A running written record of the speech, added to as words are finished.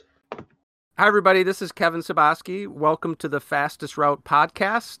Hi, everybody. This is Steven Zyskowski. Welcome to the Fastest Route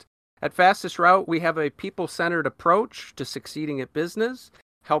podcast. At Fastest Route, we have a people-centered approach to succeeding at business,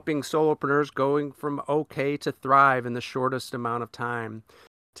 helping solopreneurs going from okay to thrive in the shortest amount of time.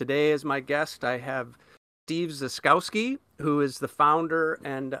 Today, as my guest, I have Steven Zyskowski, who is the founder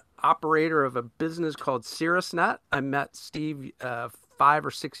and operator of a business called CirrusNet. I met Steve 5 or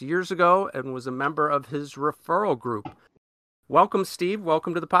 6 years ago and was a member of his referral group. Welcome, Steve.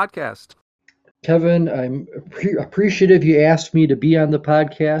 Welcome to the podcast. Kevin, I'm appreciative you asked me to be on the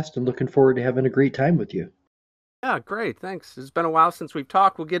podcast and looking forward to having a great time with you. Yeah, great. Thanks. It's been a while since we've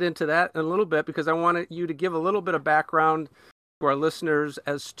talked. We'll get into that in a little bit because I wanted you to give a little bit of background to our listeners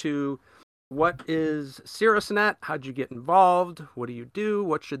as to what is CirrusNet, how'd you get involved, what do you do,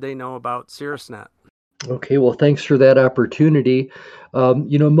 what should they know about CirrusNet? Okay, well, thanks for that opportunity.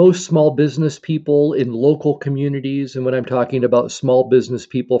 Most small business people in local communities, and when I'm talking about small business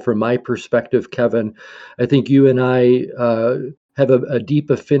people from my perspective, Kevin, I think you and I have a deep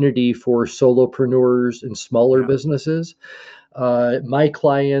affinity for solopreneurs and smaller businesses. My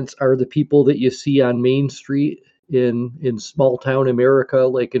clients are the people that you see on Main Street in small town America,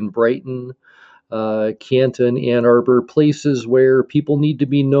 like in Brighton, Canton, Ann Arbor, places where people need to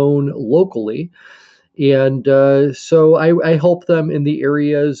be known locally. And so I help them in the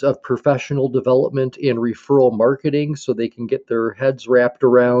areas of professional development and referral marketing so they can get their heads wrapped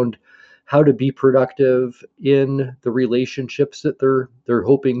around how to be productive in the relationships that they're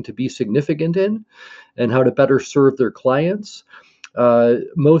hoping to be significant in and how to better serve their clients.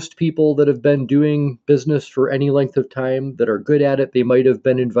 Most people that have been doing business for any length of time that are good at it, they might have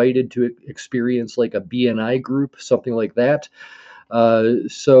been invited to experience like a BNI group, something like that.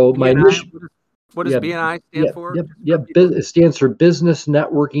 So my mission. What does BNI stand for? It stands for Business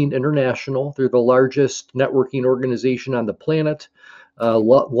Networking International. They're the largest networking organization on the planet,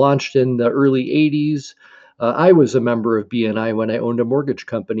 launched in the early 80s. I was a member of BNI when I owned a mortgage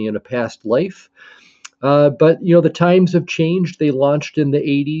company in a past life. But the times have changed. They launched in the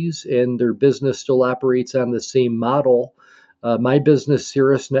 80s, and their business still operates on the same model. My business,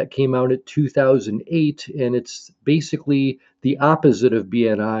 CirrusNet, came out in 2008, and it's basically the opposite of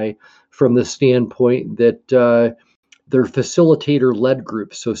BNI from the standpoint that they're facilitator-led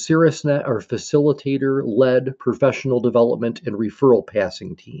groups. So CirrusNet are facilitator-led professional development and referral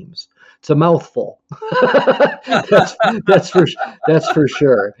passing teams. It's a mouthful. that's for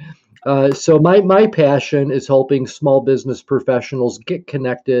sure. So my passion is helping small business professionals get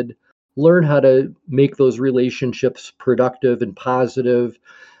connected, learn how to make those relationships productive and positive,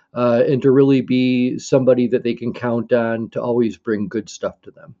 and to really be somebody that they can count on to always bring good stuff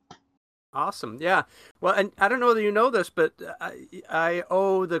to them. Awesome. Yeah. Well, and I don't know that you know this, but I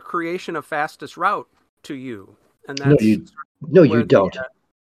owe the creation of Fastest Route to you. And that's you don't.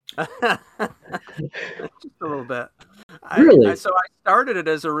 Just a little bit. Really? So I started it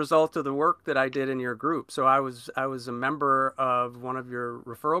as a result of the work that I did in your group. So I was a member of one of your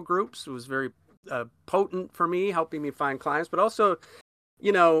referral groups. It was very potent for me, helping me find clients, but also,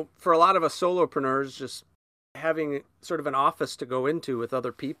 for a lot of us solopreneurs, just having sort of an office to go into with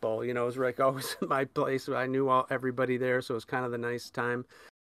other people, it was like always my place. I knew everybody there. So it was kind of the nice time.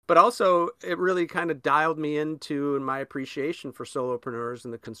 But also, it really kind of dialed me into my appreciation for solopreneurs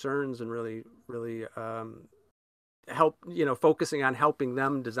and the concerns, and really help, focusing on helping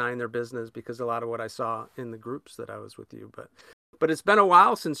them design their business, because a lot of what I saw in the groups that I was with you. But it's been a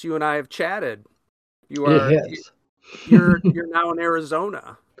while since you and I have chatted. You're now in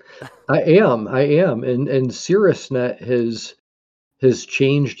Arizona. I am, and CirrusNet has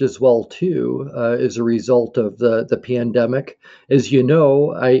changed as well too, as a result of the pandemic. As you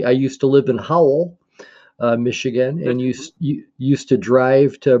know, I used to live in Howell, Michigan, and used to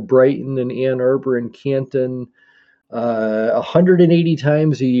drive to Brighton and Ann Arbor and Canton 180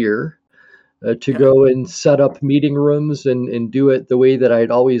 times a year to go and set up meeting rooms and do it the way that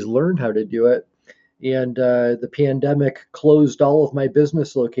I'd always learned how to do it. And the pandemic closed all of my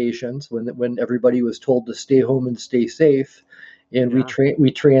business locations when everybody was told to stay home and stay safe. And we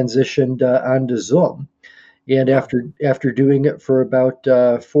transitioned onto Zoom. And after doing it for about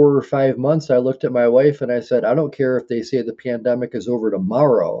 4 or 5 months, I looked at my wife and I said, I don't care if they say the pandemic is over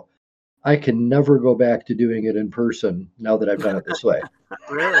tomorrow. I can never go back to doing it in person now that I've done it this way.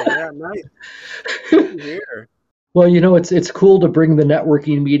 Really? Yeah, nice. Good to hear. Well, it's cool to bring the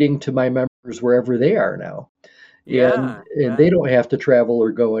networking meeting to my members wherever they are now. And they don't have to travel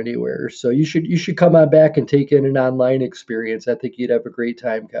or go anywhere. So you should come on back and take in an online experience. I think you'd have a great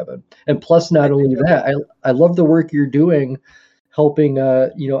time, Kevin. And plus, not only that, I love the work you're doing, helping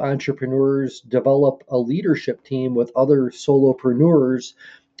entrepreneurs develop a leadership team with other solopreneurs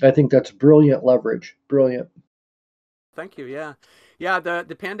I think that's brilliant leverage. Brilliant. Thank you. Yeah. Yeah,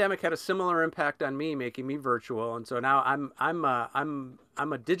 the pandemic had a similar impact on me, making me virtual. And so now I'm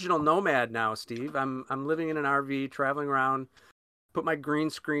a digital nomad now, Steve. I'm living in an RV, traveling around, put my green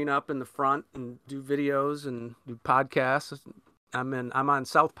screen up in the front and do videos and do podcasts. I'm on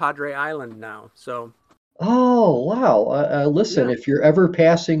South Padre Island now. So, Oh, wow. Listen, yeah. if you're ever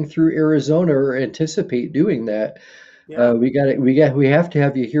passing through Arizona or anticipate doing that, Yeah. we have to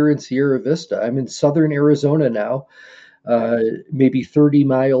have you here in Sierra Vista. I'm in southern Arizona now, uh, Nice. maybe 30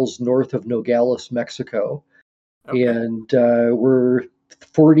 miles north of Nogales, Mexico, Okay. and we're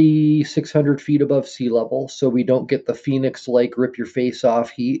 4,600 feet above sea level, so we don't get the Phoenix like rip your face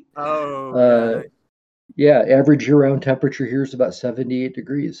off heat. Oh, yeah, Uh, nice. yeah, average year-round temperature here is about 78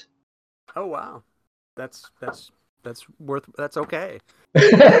 degrees. Oh, wow. That's that's okay.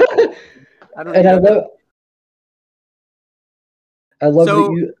 and I don't need a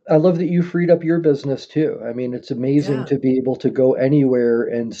so I love that you freed up your business too. I mean, it's amazing yeah. to be able to go anywhere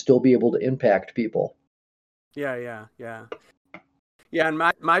and still be able to impact people. Yeah, yeah, yeah. Yeah, and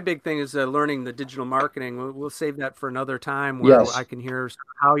my big thing is learning the digital marketing. We'll save that for another time where I Yes, can hear sort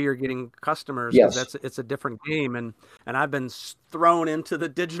of how you're getting customers because yes. it's a different game and I've been thrown into the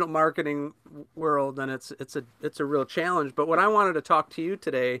digital marketing world and it's a real challenge. But what I wanted to talk to you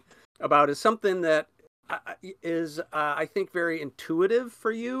today about is something that is I think very intuitive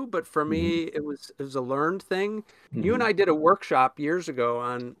for you, but for Hmm. me it was a learned thing. You and Hmm. I did a workshop years ago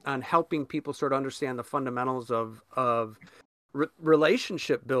on helping people sort of understand the fundamentals of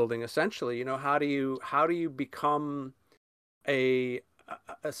relationship building essentially. How do you become a,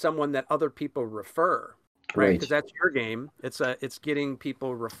 someone that other people refer, right? Right, Because that's your game. It's getting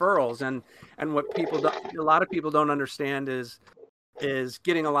people referrals, and what a lot of people don't understand is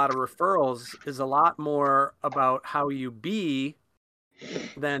getting a lot of referrals is a lot more about how you be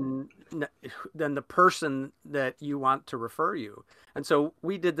than than the person that you want to refer you. And so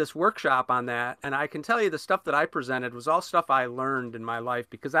we did this workshop on that, and I can tell you the stuff that I presented was all stuff I learned in my life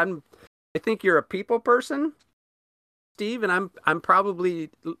because I think you're a people person, Steve, and I'm probably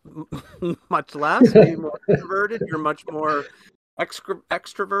much less, maybe more introverted. You're much more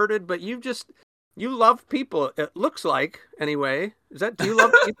extroverted, but you love people. It looks like anyway. Do you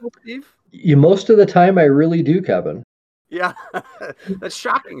love people, Steve? you most of the time I really do, Kevin. Yeah, that's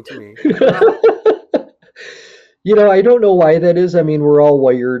shocking to me. I don't know. I don't know why that is. I mean, we're all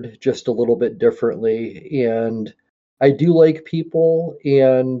wired just a little bit differently, and I do like people.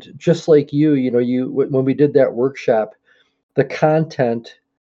 And just like when we did that workshop, the content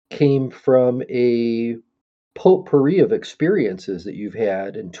came from a potpourri of experiences that you've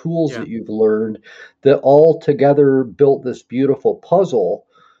had and tools Yeah. that you've learned that all together built this beautiful puzzle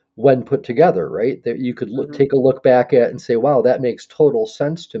when put together, right? That you could Hmm. take a look back at and say, wow, that makes total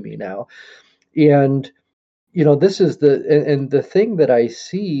sense to me now. And this is and the thing that I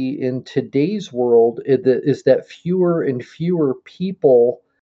see in today's world is that fewer and fewer people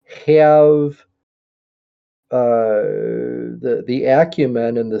have the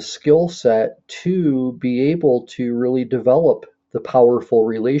acumen and the skill set to be able to really develop the powerful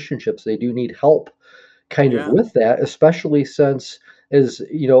relationships. They do need help kind of Yeah. with that, especially since, as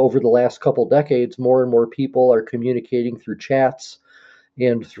over the last couple decades, more and more people are communicating through chats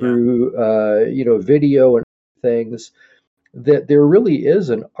and Yeah. through video and things, that there really is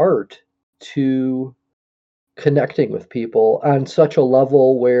an art to connecting with people on such a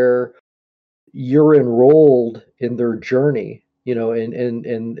level where you're enrolled in their journey,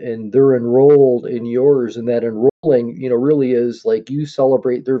 and they're enrolled in yours, and that enrolling, really is like you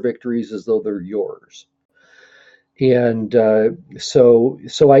celebrate their victories as though they're yours. And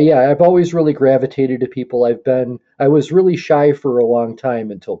I've always really gravitated to people. I was really shy for a long time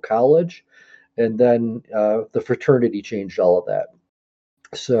until college, and then the fraternity changed all of that.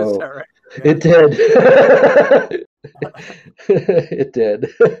 Is So that right? Yeah. it did. It did.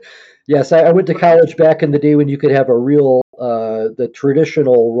 Yes, I went to college back in the day when you could have the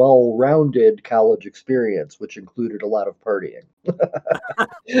traditional, well-rounded college experience, which included a lot of partying.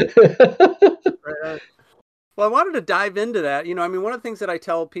 Right. Well, I wanted to dive into that. I mean, one of the things that I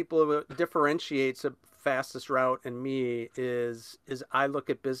tell people that differentiates a fastest route and me is I look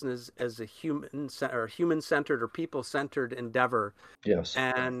at business as a human centered or people centered endeavor. Yes.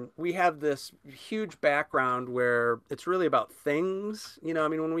 And we have this huge background where it's really about things. I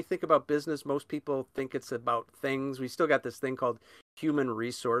mean, when we think about business, most people think it's about things. We still got this thing called human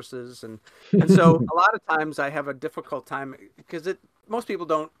resources, and so a lot of times I have a difficult time because most people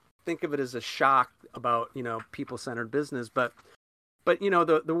don't think of it as a shock about people centered business, but but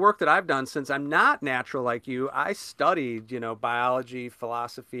the work that I've done, since I'm not natural like you, I studied, biology,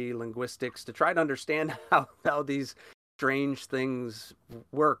 philosophy, linguistics to try to understand how these strange things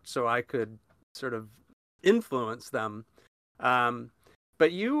worked so I could sort of influence them. Um,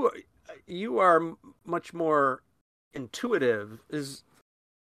 but you are much more intuitive. Is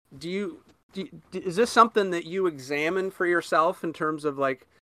this something that you examine for yourself in terms of like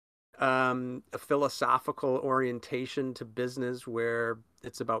a philosophical orientation to business where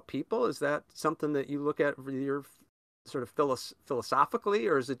it's about people? Is that something that you look at for your sort of philosophically,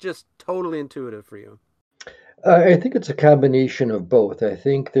 or is it just totally intuitive for you? I think it's a combination of both. I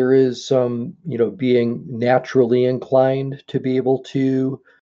think there is some, being naturally inclined to be able to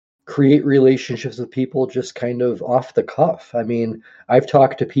create relationships with people just kind of off the cuff. I mean, I've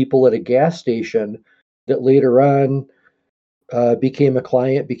talked to people at a gas station that later on became a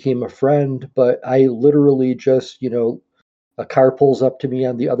client, became a friend, but I literally just, a car pulls up to me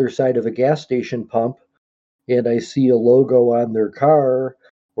on the other side of a gas station pump and I see a logo on their car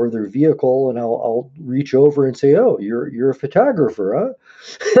or their vehicle, and I'll reach over and say, "Oh, you're a photographer,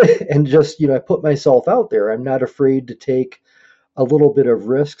 huh?" And just I put myself out there. I'm not afraid to take a little bit of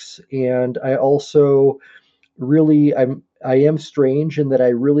risks, and I also I am strange in that I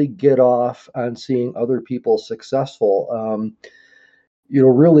really get off on seeing other people successful.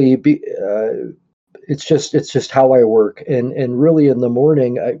 Really be it's just how I work, and really in the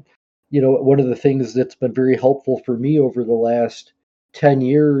morning, one of the things that's been very helpful for me over the last 10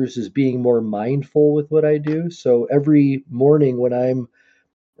 years is being more mindful with what I do. So every morning when I'm,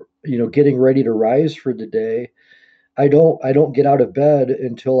 getting ready to rise for the day, I don't get out of bed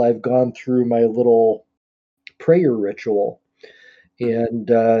until I've gone through my little prayer ritual. And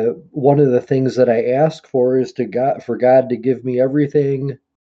one of the things that I ask for is for God to give me everything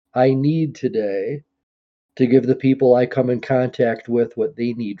I need today to give the people I come in contact with what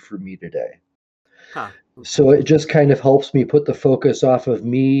they need from me today. Huh. So it just kind of helps me put the focus off of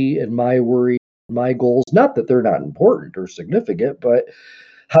me and my worry, my goals. Not that they're not important or significant, but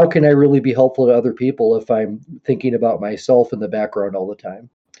how can I really be helpful to other people if I'm thinking about myself in the background all the time?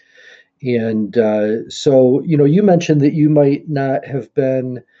 And so, you mentioned that you might not have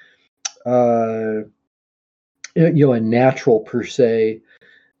been, uh, a natural per se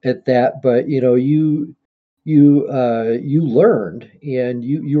at that, but you learned, and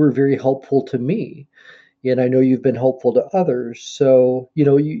you were very helpful to me, and I know you've been helpful to others. So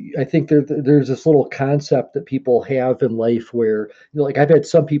I think there's this little concept that people have in life where like I've had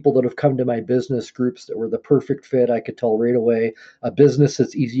some people that have come to my business groups that were the perfect fit. I could tell right away a business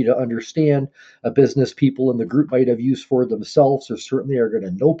that's easy to understand, a business people in the group might have used for themselves, or certainly are going to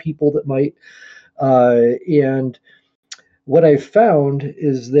know people that might. And what I've found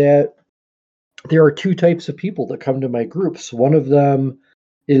is that there are two types of people that come to my groups. One of them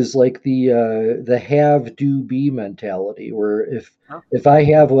is like the have do be mentality, where Oh, if I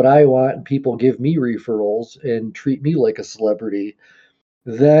have what I want and people give me referrals and treat me like a celebrity,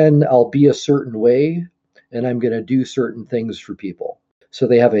 then I'll be a certain way and I'm going to do certain things for people. So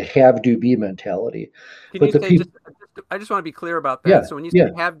they have a have do be mentality. can But you the say people, I just want to be clear about that. yeah, So when you say yeah,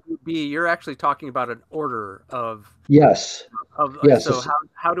 have to be, you're actually talking about an order yes, of yes, so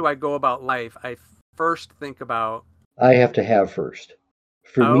how do I go about life? I first think about, I have to have first.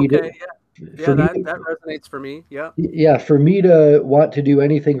 For oh, me to, okay, yeah, for yeah, me that resonates for me. Yeah. Yeah, for me to want to do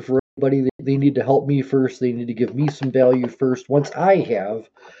anything for anybody, they need to help me first. They need to give me some value first. Once I have,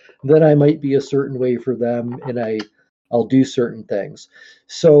 then I might be a certain way for them, and I'll do certain things.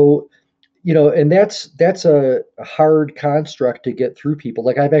 So, and that's a hard construct to get through people.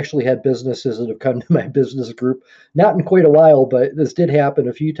 Like I've actually had businesses that have come to my business group, not in quite a while, but this did happen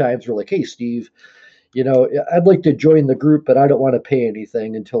a few times. We're like, hey, Steve, I'd like to join the group, but I don't want to pay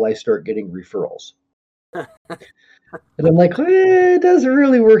anything until I start getting referrals. And I'm like, it doesn't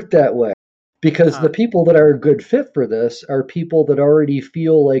really work that way. Because the Huh. people that are a good fit for this are people that already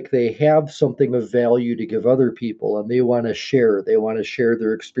feel like they have something of value to give other people, and they want to share. They want to share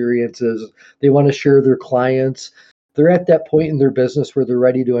their experiences. They want to share their clients. They're at that point in their business where they're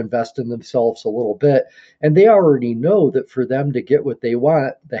ready to invest in themselves a little bit. And they already know that for them to get what they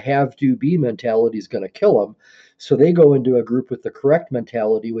want, the have do be mentality is going to kill them. So they go into a group with the correct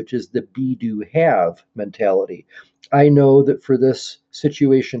mentality, which is the be do have mentality. I know that for this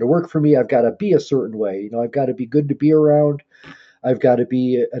situation to work for me, I've got to be a certain way. I've got to be good to be around. I've got to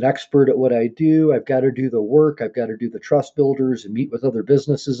be an expert at what I do. I've got to do the work. I've got to do the trust builders and meet with other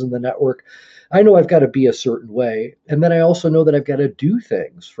businesses in the network. I know I've got to be a certain way. And then I also know that I've got to do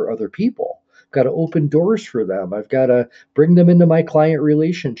things for other people got to open doors for them. I've got to bring them into my client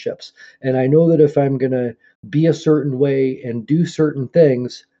relationships. And I know that if I'm going to be a certain way and do certain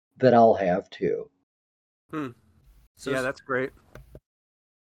things, that I'll have to. Yeah, that's great.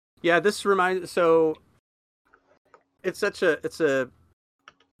 Yeah, this reminds, so it's a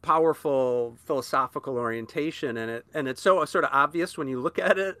powerful philosophical orientation, and it's so sort of obvious when you look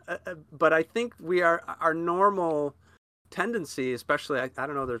at it, but I think our normal tendency, especially, I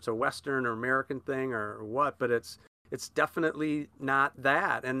don't know if it's a Western or American thing or what, but it's definitely not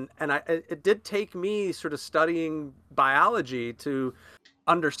that. And it did take me sort of studying biology to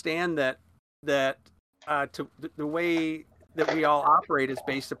understand that the way that we all operate is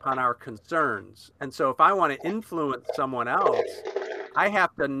based upon our concerns. And so if I want to influence someone else, I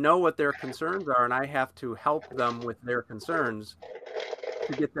have to know what their concerns are, and I have to help them with their concerns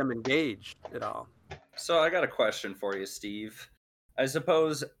to get them engaged at all. So I got a question for you, Steve. I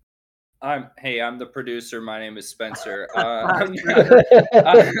suppose I'm the producer. My name is Spencer.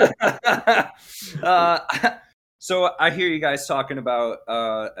 So I hear you guys talking about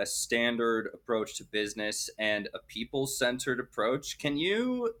a standard approach to business and a people-centered approach. Can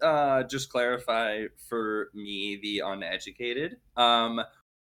you just clarify for me, the uneducated,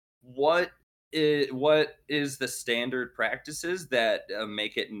 what is the standard practices that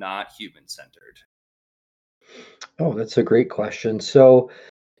make it not human-centered? Oh, that's a great question. So,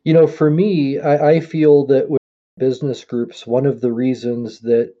 for me, I feel that with business groups, one of the reasons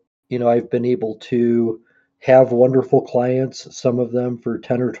that, I've been able to have wonderful clients, some of them for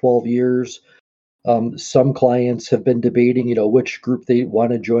 10 or 12 years. Some clients have been debating, which group they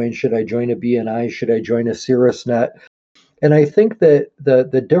want to join. Should I join a BNI? Should I join a CirrusNet? And I think that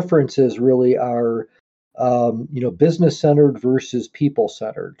the differences really are, business centered versus people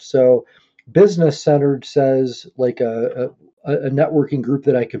centered. So, business centered says like a networking group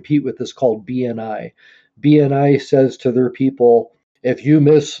that I compete with is called BNI. BNI says to their people, if you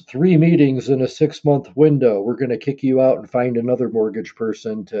miss 3 meetings in a 6-month window, we're going to kick you out and find another mortgage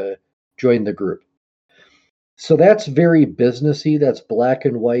person to join the group. So that's very businessy. That's black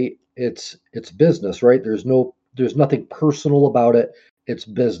and white. It's business, right? There's nothing personal about it. It's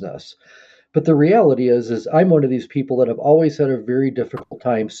business. But the reality is I'm one of these people that have always had a very difficult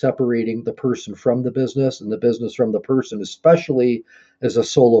time separating the person from the business and the business from the person, especially as a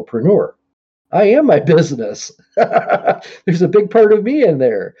solopreneur. I am my business. There's a big part of me in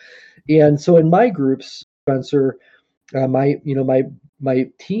there. And so in my groups, Spencer, my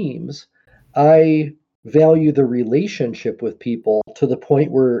teams, I value the relationship with people to the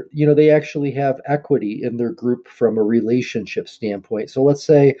point where they actually have equity in their group from a relationship standpoint. So let's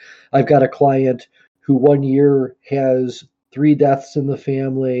say I've got a client who 1 year has 3 deaths in the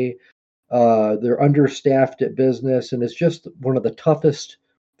family. They're understaffed at business, and it's just one of the toughest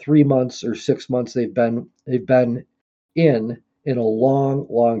 3 months or 6 months they've been in a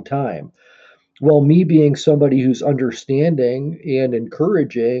long time. Well, me being somebody who's understanding and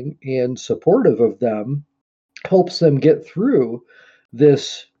encouraging and supportive of them helps them get through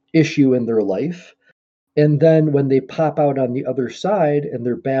this issue in their life. And then when they pop out on the other side and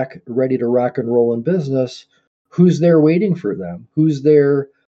they're back ready to rock and roll in business, who's there waiting for them? Who's there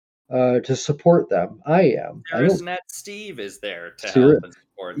to support them? I am. CirrusNet Steve is there to Ser- help and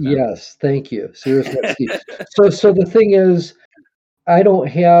support them. Yes, thank you. CirrusNet Steve. So the thing is, I don't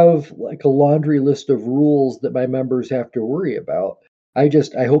have like a laundry list of rules that my members have to worry about. I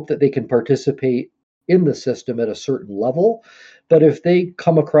hope that they can participate in the system at a certain level. But if they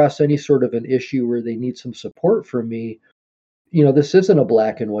come across any sort of an issue where they need some support from me, this isn't a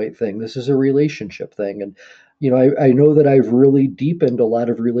black and white thing. This is a relationship thing. And, I know that I've really deepened a lot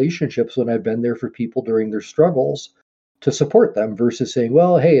of relationships when I've been there for people during their struggles to support them versus saying,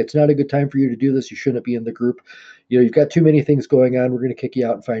 well, hey, it's not a good time for you to do this. You shouldn't be in the group. You've got too many things going on. We're going to kick you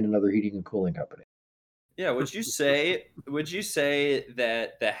out and find another heating and cooling company. Yeah, would you say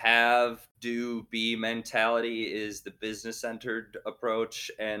that the have, do, be mentality is the business-centered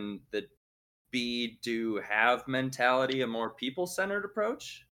approach, and the be, do, have mentality a more people-centered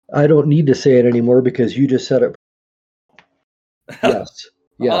approach? I don't need to say it anymore because you just said it. Yes.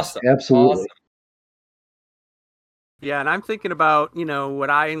 Yes, Awesome. absolutely. Awesome. Yeah, and I'm thinking about, what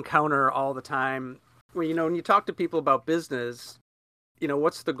I encounter all the time. Well, when you talk to people about business,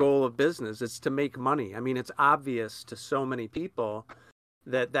 what's the goal of business? It's to make money. I mean, it's obvious to so many people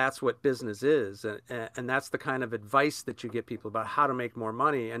that that's what business is. And that's the kind of advice that you get people about how to make more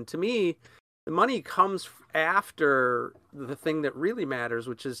money. And to me, the money comes after the thing that really matters,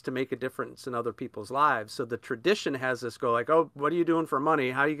 which is to make a difference in other people's lives. So the tradition has this go like, oh, what are you doing for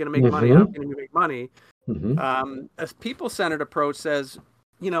money? How are you going to make money? How can you make money? Mm-hmm. A people-centered approach says,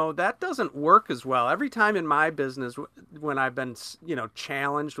 that doesn't work as well. Every time in my business, when I've been,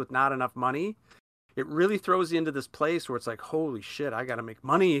 challenged with not enough money, it really throws you into this place where it's like, holy shit, I got to make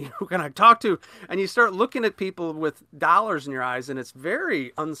money. Who can I talk to? And you start looking at people with dollars in your eyes, and it's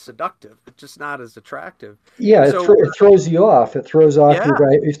very unseductive. It's just not as attractive. Yeah, So, it throws you off. It throws off yeah,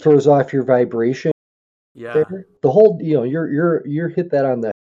 it throws off your vibration yeah, there. The whole, you're hit that on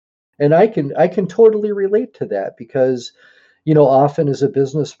the, and I can totally relate to that because, often as a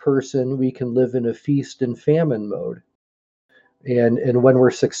business person, we can live in a feast and famine mode. And when we're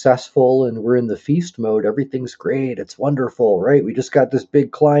successful and we're in the feast mode, everything's great. It's wonderful, right? We just got this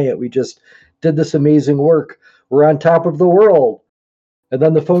big client. We just did this amazing work. We're on top of the world. And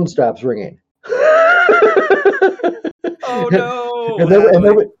then the phone stops ringing. Oh and, no! and then, and,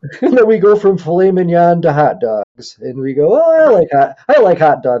 then we, and then we go from filet mignon to hot dogs. And we go, oh, I like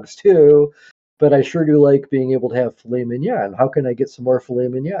hot dogs too, but I sure do like being able to have filet mignon. How can I get some more filet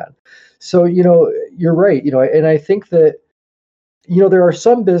mignon? So, you're right. And I think that, there are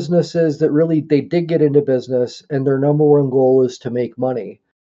some businesses that really they did get into business and their number one goal is to make money.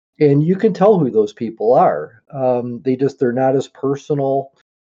 And you can tell who those people are. They're not as personal.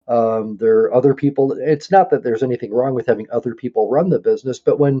 They're other people. It's not that there's anything wrong with having other people run the business,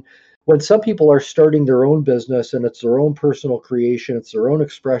 but when some people are starting their own business and it's their own personal creation, it's their own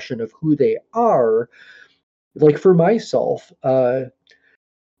expression of who they are. Like for myself, to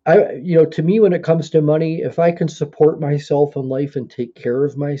me, when it comes to money, if I can support myself in life and take care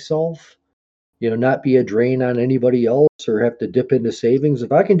of myself, not be a drain on anybody else or have to dip into savings,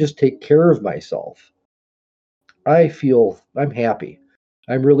 if I can just take care of myself, I feel I'm happy.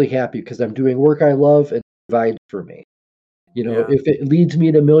 I'm really happy because I'm doing work I love and it provides for me. yeah, If it leads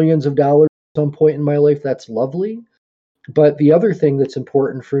me to millions of dollars at some point in my life, that's lovely. But the other thing that's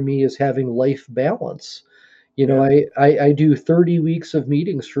important for me is having life balance. yeah, I do 30 weeks of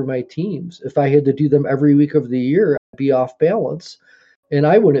meetings for my teams. If I had to do them every week of the year, I'd be off balance and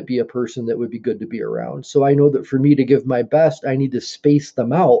I wouldn't be a person that would be good to be around. So I know that for me to give my best, I need to space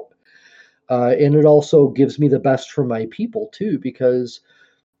them out. And it also gives me the best from my people too, because,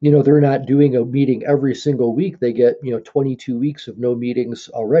 they're not doing a meeting every single week. They get, 22 weeks of no meetings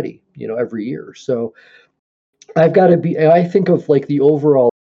already, every year. So I think of like the overall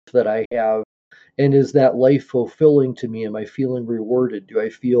that I have. And is that life fulfilling to me? Am I feeling rewarded? Do I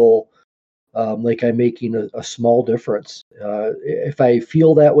feel like I'm making a small difference? If I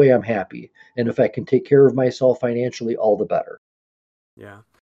feel that way, I'm happy. And if I can take care of myself financially, all the better. yeah.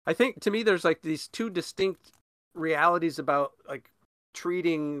 I think to me, there's like these two distinct realities about like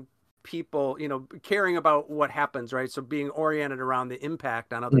treating people, caring about what happens, right? So being oriented around the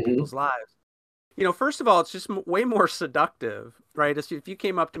impact on other Hmm. people's lives. First of all, it's just way more seductive, right? If you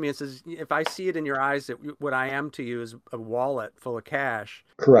came up to me and says, if I see it in your eyes that what I am to you is a wallet full of cash,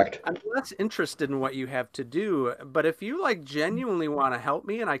 Correct. I'm less interested in what you have to do. But if you like genuinely want to help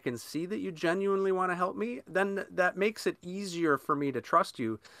me and I can see that you genuinely want to help me, then that makes it easier for me to trust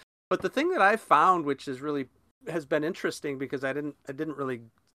you. But the thing that I found, which is really has been interesting because I didn't really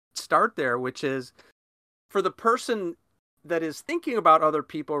start there, which is for the person that is thinking about other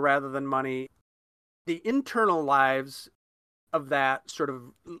people rather than money, the internal lives of that sort of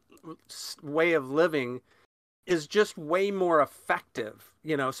way of living is just way more effective.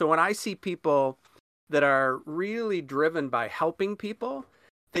 So when I see people that are really driven by helping people,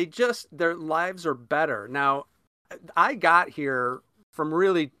 their lives are better. Now, I got here from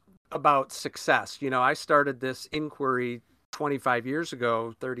really about success. I started this inquiry 25 years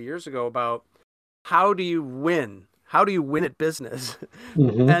ago, 30 years ago about how do you win? How do you win at business?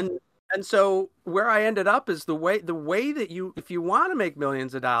 Hmm. and and so where I ended up is the way that if you want to make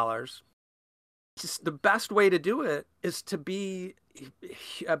millions of dollars, just the best way to do it is to be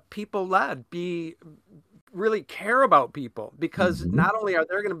people led, be really care about people, because Hmm. not only are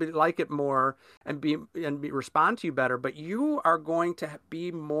they going to be like it more and respond to you better, but you are going to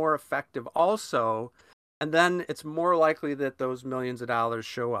be more effective also, and then it's more likely that those millions of dollars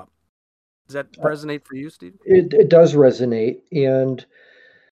show up. Does that resonate for you, Steve? It does resonate. And,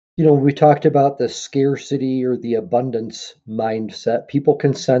 we talked about the scarcity or the abundance mindset. People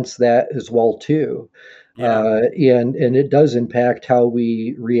can sense that as well too. Yeah. And it does impact how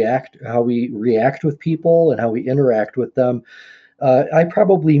we react with people and how we interact with them. I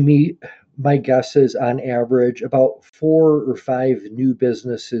probably meet, my guess is on average, about 4 or 5 new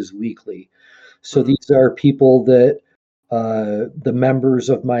businesses weekly. So Hmm. these are people that the members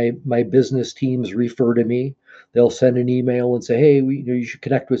of my business teams refer to me. They'll send an email and say, "Hey, you should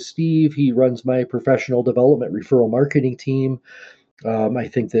connect with Steve. He runs my professional development referral marketing team." I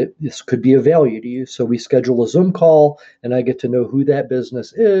think that this could be of value to you. So we schedule a Zoom call and I get to know who that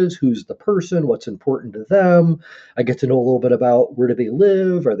business is, who's the person, what's important to them. I get to know a little bit about where do they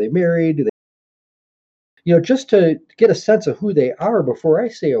live? Are they married? Do they, just to get a sense of who they are before I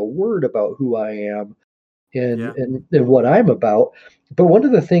say a word about who I am and, Yeah. and what I'm about. But one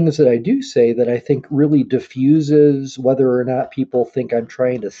of the things that I do say that I think really diffuses whether or not people think I'm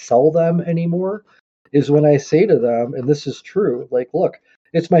trying to sell them anymore is when I say to them, and this is true, like, look,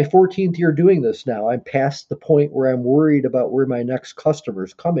 it's my 14th year doing this now. I'm past the point where I'm worried about where my next customer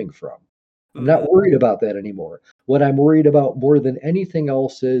is coming from. I'm Hmm. not worried about that anymore. What I'm worried about more than anything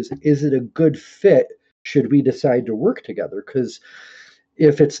else is it a good fit should we decide to work together? Because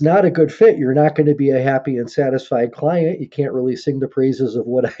if it's not a good fit, you're not going to be a happy and satisfied client. You can't really sing the praises of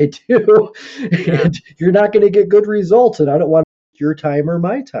what I do, Yeah. and you're not going to get good results. And I don't want your time or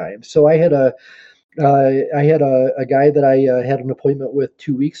my time. So I had a guy that I had an appointment with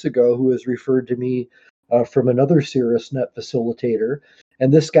 2 weeks ago who was referred to me from another SiriusNet facilitator.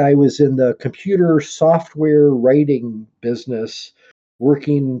 And this guy was in the computer software writing business,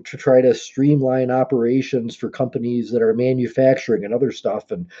 working to try to streamline operations for companies that are manufacturing and other stuff.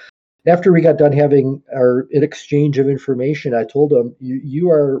 And after we got done having our an exchange of information, I told him,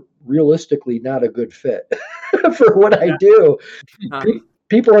 you are realistically not a good fit for what I Yeah. do. Uh,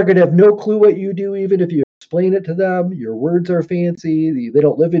 People are going to have no clue what you do, even if you explain it to them. Your words are fancy. They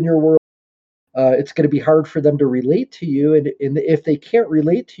don't live in your world. It's going to be hard for them to relate to you. And if they can't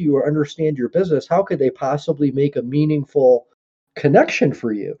relate to you or understand your business, how could they possibly make a meaningful connection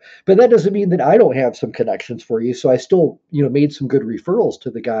for you? But that doesn't mean that I don't have some connections for you. So I still, made some good referrals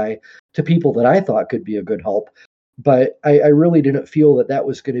to the guy, to people that I thought could be a good help. But I really didn't feel that that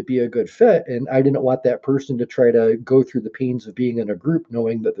was going to be a good fit. And I didn't want that person to try to go through the pains of being in a group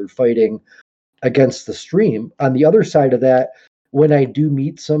knowing that they're fighting against the stream. On the other side of that, when I do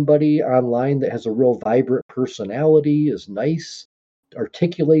meet somebody online that has a real vibrant personality, is nice,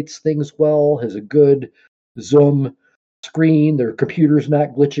 articulates things well, has a good Zoom screen, their computer's not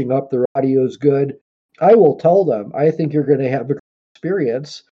glitching up, their audio's good, I will tell them, I think you're going to have a great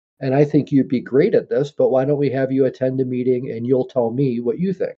experience and I think you'd be great at this, but why don't we have you attend a meeting and you'll tell me what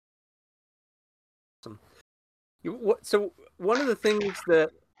you think? awesome. So one of the things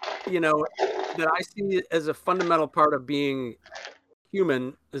that you know that I see as a fundamental part of being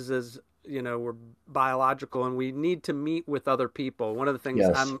human is as we're biological and we need to meet with other people. One of the things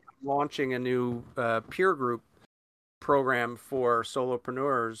Yes. I'm launching a new peer group program for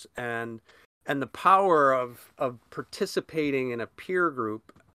solopreneurs, and the power of participating in a peer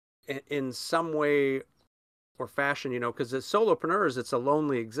group in some way or fashion, because as solopreneurs it's a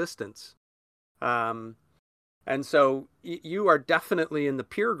lonely existence. um, and so you are definitely in the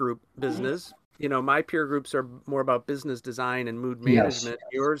peer group business. My peer groups are more about business design and mood Yes. management.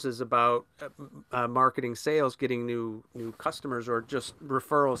 Yours is about marketing, sales, getting new customers, or just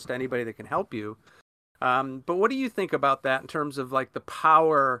referrals to anybody that can help you. But what do you think about that in terms of like the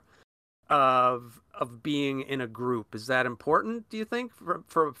power of being in a group? Is that important, do you think,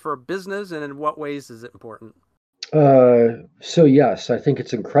 for business, and in what ways is it important? So yes, I think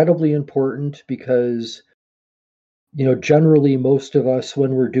it's incredibly important because generally most of us,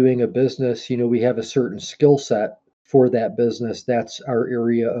 when we're doing a business, we have a certain skill set for that business. That's our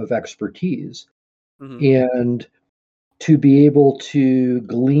area of expertise. Hmm. And to be able to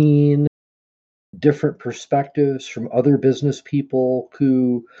glean different perspectives from other business people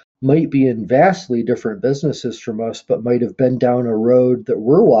who might be in vastly different businesses from us, but might have been down a road that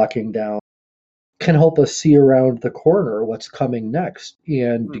we're walking down, can help us see around the corner what's coming next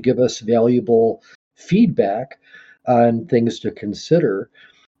and to give us valuable feedback on things to consider.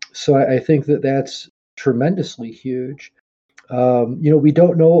 So I think that that's tremendously huge. We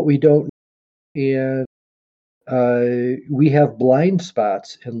don't know what we don't, and we have blind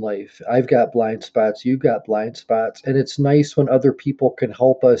spots in life. I've got blind spots. You've got blind spots, and it's nice when other people can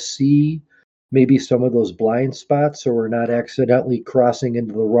help us see maybe some of those blind spots, so we're not accidentally crossing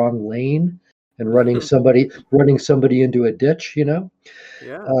into the wrong lane and running somebody into a ditch.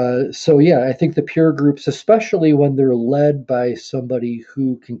 Yeah. So yeah, I think the peer groups, especially when they're led by somebody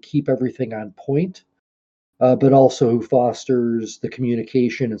who can keep everything on point, but also who fosters the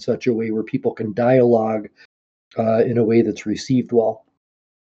communication in such a way where people can dialogue in a way that's received well.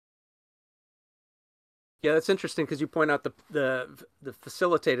 Yeah, that's interesting because you point out the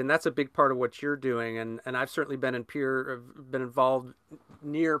facilitate, and that's a big part of what you're doing. And I've certainly been involved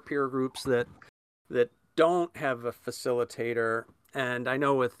near peer groups that don't have a facilitator. And I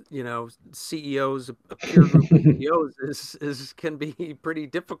know with CEOs, a peer group of CEOs is can be pretty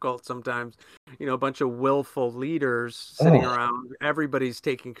difficult sometimes. a bunch of willful leaders sitting Oh, around. Everybody's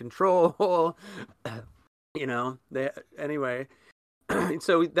taking control. Anyway.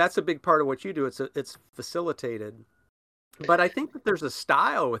 So that's a big part of what you do. It's facilitated. But I think that there's a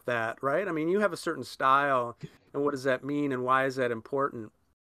style with that, right? I mean, you have a certain style, and what does that mean, and why is that important?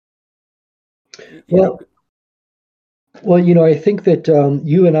 You know, well, I think that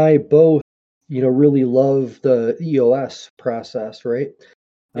you and I both, really love the EOS process, right?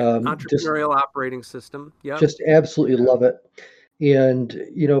 yeah, Just entrepreneurial operating system. Yep. absolutely love it. And,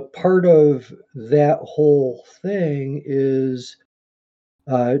 part of that whole thing is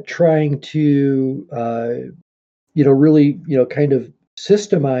trying to, really, kind of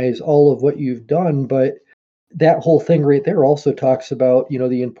systemize all of what you've done. But that whole thing right there also talks about,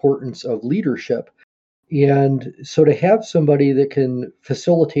 the importance of leadership. And so to have somebody that can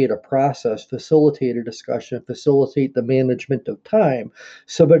facilitate a process, facilitate a discussion, facilitate the management of time,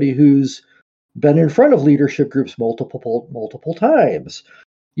 somebody who's been in front of leadership groups multiple times,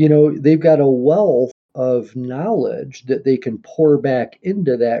 they've got a wealth of knowledge that they can pour back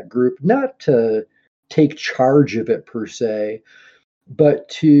into that group, not to take charge of it per se, but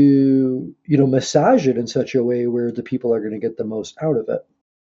to, massage it in such a way where the people are going to get the most out of it.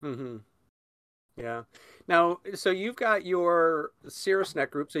 Hmm. Yeah. Now, so you've got your CirrusNet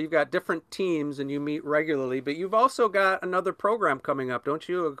group, so you've got different teams and you meet regularly, but you've also got another program coming up, don't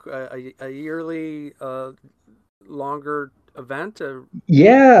you? A yearly, longer event?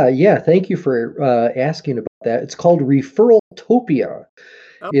 Yeah. Thank you for asking about that. It's called Referraltopia.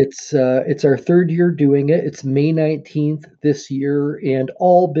 Oh, It's our third year doing it. It's May 19th this year, and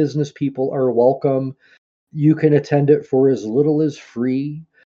all business people are welcome. You can attend it for as little as free.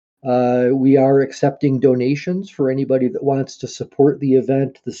 We are accepting donations for anybody that wants to support the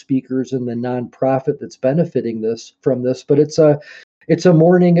event, the speakers, and the nonprofit that's benefiting this from this. But it's a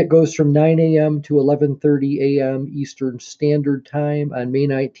morning. It goes from 9 a.m. to 11:30 a.m. Eastern Standard Time on May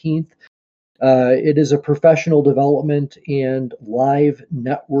 19th. It is a professional development and live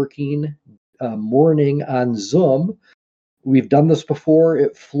networking morning on Zoom. We've done this before.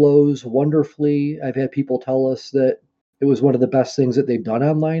 It flows wonderfully. I've had people tell us that it was one of the best things that they've done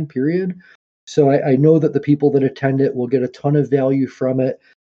online, period. So I know that the people that attend it will get a ton of value from it.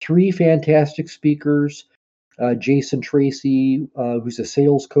 Three fantastic speakers. Jason Tracy, who's a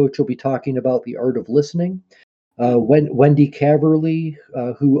sales coach, will be talking about the art of listening. hmm. Wendy Caverly,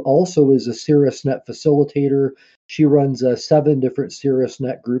 who also is a CirrusNet facilitator. She runs 7 different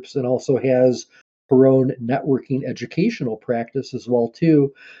CirrusNet groups and also has her own networking educational practice as well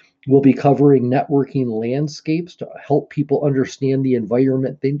too. We'll be covering networking landscapes to help people understand the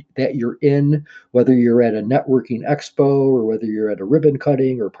environment that you're in, whether you're at a networking expo or whether you're at a ribbon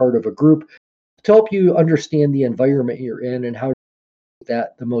cutting or part of a group, to help you understand the environment you're in and how to do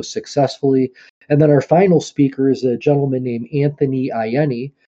that the most successfully. And then our final speaker is a gentleman named Anthony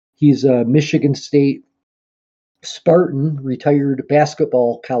Ianni. He's a Michigan State Spartan, retired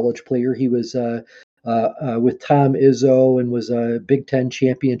basketball college player. He was with Tom Izzo and was a Big Ten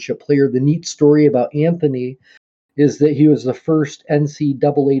championship player. The neat story about Anthony is that he was the first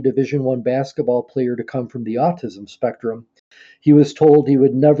NCAA Division I basketball player to come from the autism spectrum. He was told he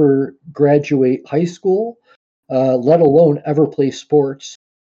would never graduate high school, let alone ever play sports.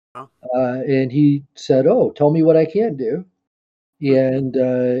 Wow. And he said, "Oh, tell me what I can't do." And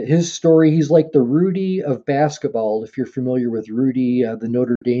his story, he's like the Rudy of basketball. If you're familiar with Rudy, the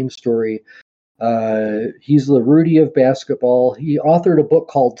Notre Dame story, he's the Rudy of basketball. He authored a book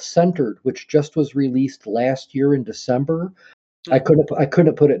called Centered, which just was released last year in December. Hmm. I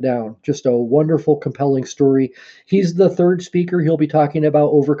couldn't put it down. Just a wonderful, compelling story. He's the third speaker. He'll be talking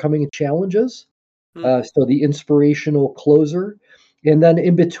about overcoming challenges. Hmm. So the inspirational closer. And then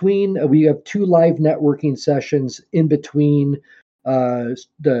in between, we have 2 live networking sessions in between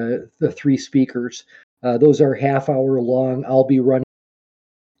the 3 speakers. Those are half-hour long. I'll be running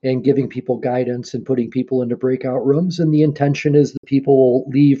and giving people guidance and putting people into breakout rooms. And the intention is that people will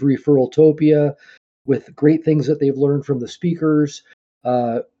leave Referraltopia with great things that they've learned from the speakers,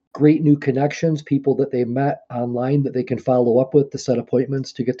 uh, great new connections, people that they met online that they can follow up with to set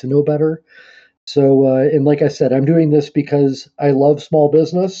appointments to get to know better. So, and like I said, I'm doing this because I love small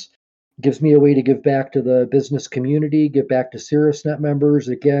business. It gives me a way to give back to the business community, give back to CirrusNet members.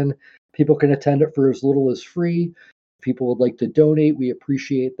 Again, people can attend it for as little as free. If people would like to donate, we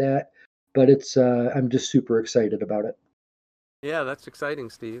appreciate that. But I'm just super excited about it. Yeah, that's exciting,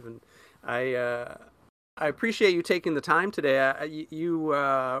 Steve, and I appreciate you taking the time today. You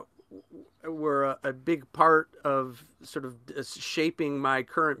were a big part of sort of shaping my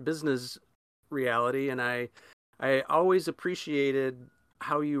current business reality, and I always appreciated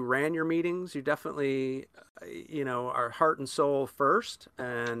how you ran your meetings. You definitely, are heart and soul first,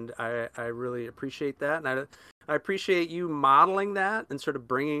 and I really appreciate that. And I appreciate you modeling that and sort of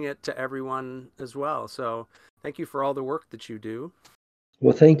bringing it to everyone as well. So thank you for all the work that you do.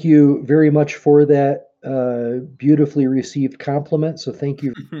 Well, thank you very much for that beautifully received compliment. So thank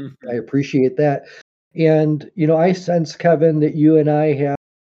you. I appreciate that. And, I sense, Kevin, that you and I have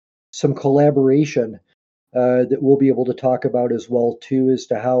some collaboration that we'll be able to talk about as well, too, as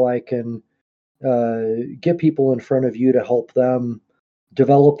to how I can get people in front of you to help them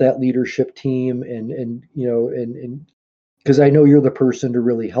develop that leadership team and because I know you're the person to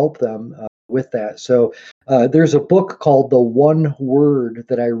really help them with that. So there's a book called The One Word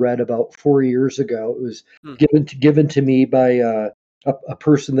that I read about 4 years ago. It was given to me by a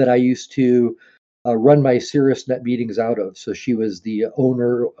person that I used to run my SiriusNet meetings out of. So she was the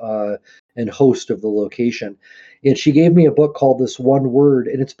owner and host of the location. And she gave me a book called This One Word,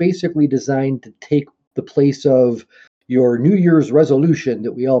 and it's basically designed to take the place of your New Year's resolution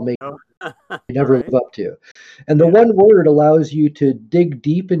that we all make never live up to. And the one word allows you to dig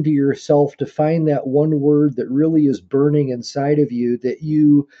deep into yourself to find that one word that really is burning inside of you, that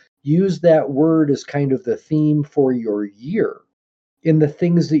you use that word as kind of the theme for your year in the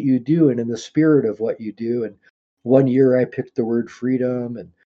things that you do and in the spirit of what you do. And one year I picked the word freedom,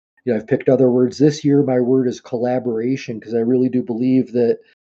 and I've picked other words. This year my word is collaboration, because I really do believe that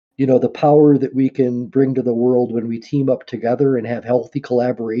the power that we can bring to the world when we team up together and have healthy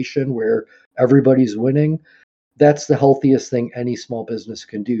collaboration where everybody's winning, that's the healthiest thing any small business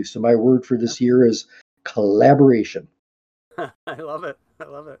can do. So my word for this year is collaboration. I love it. I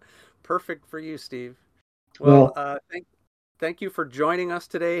love it. Perfect for you, Steve. Well, thank you for joining us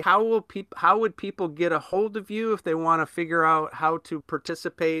today. How would people get a hold of you if they want to figure out how to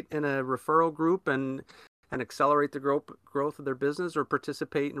participate in a referral group and accelerate the growth of their business, or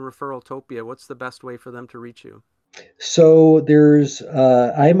participate in Referraltopia? What's the best way for them to reach you? So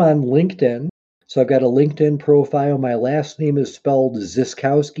I'm on LinkedIn. So I've got a LinkedIn profile. My last name is spelled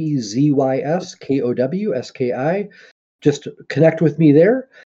Zyskowski, Zyskowski. Just connect with me there.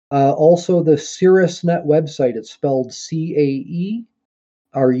 Also, the SiriusNet website, it's spelled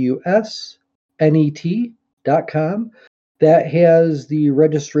CAERUSNET.com. That has the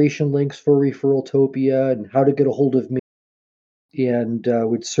registration links for Referraltopia and how to get a hold of me, and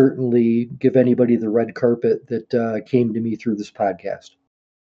would certainly give anybody the red carpet that came to me through this podcast.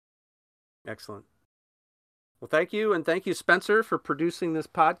 Excellent. Well, thank you. And thank you, Spencer, for producing this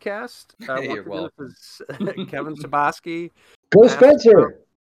podcast. You're welcome. This is Kevin Zyskowski. Go Spencer!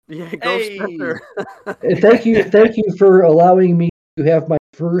 Yeah, go Spencer. And thank you for allowing me to have my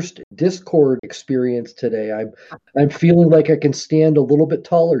first Discord experience today. I'm feeling like I can stand a little bit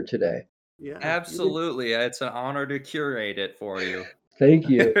taller today. Yeah, absolutely. It's an honor to curate it for you. Thank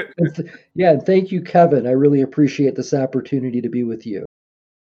you. And thank you, Kevin. I really appreciate this opportunity to be with you.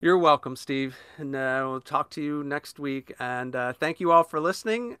 You're welcome, Steve. And we'll talk to you next week. And thank you all for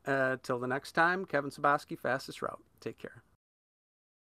listening. Till the next time, Kevin Zyskowski, Fastest Route. Take care.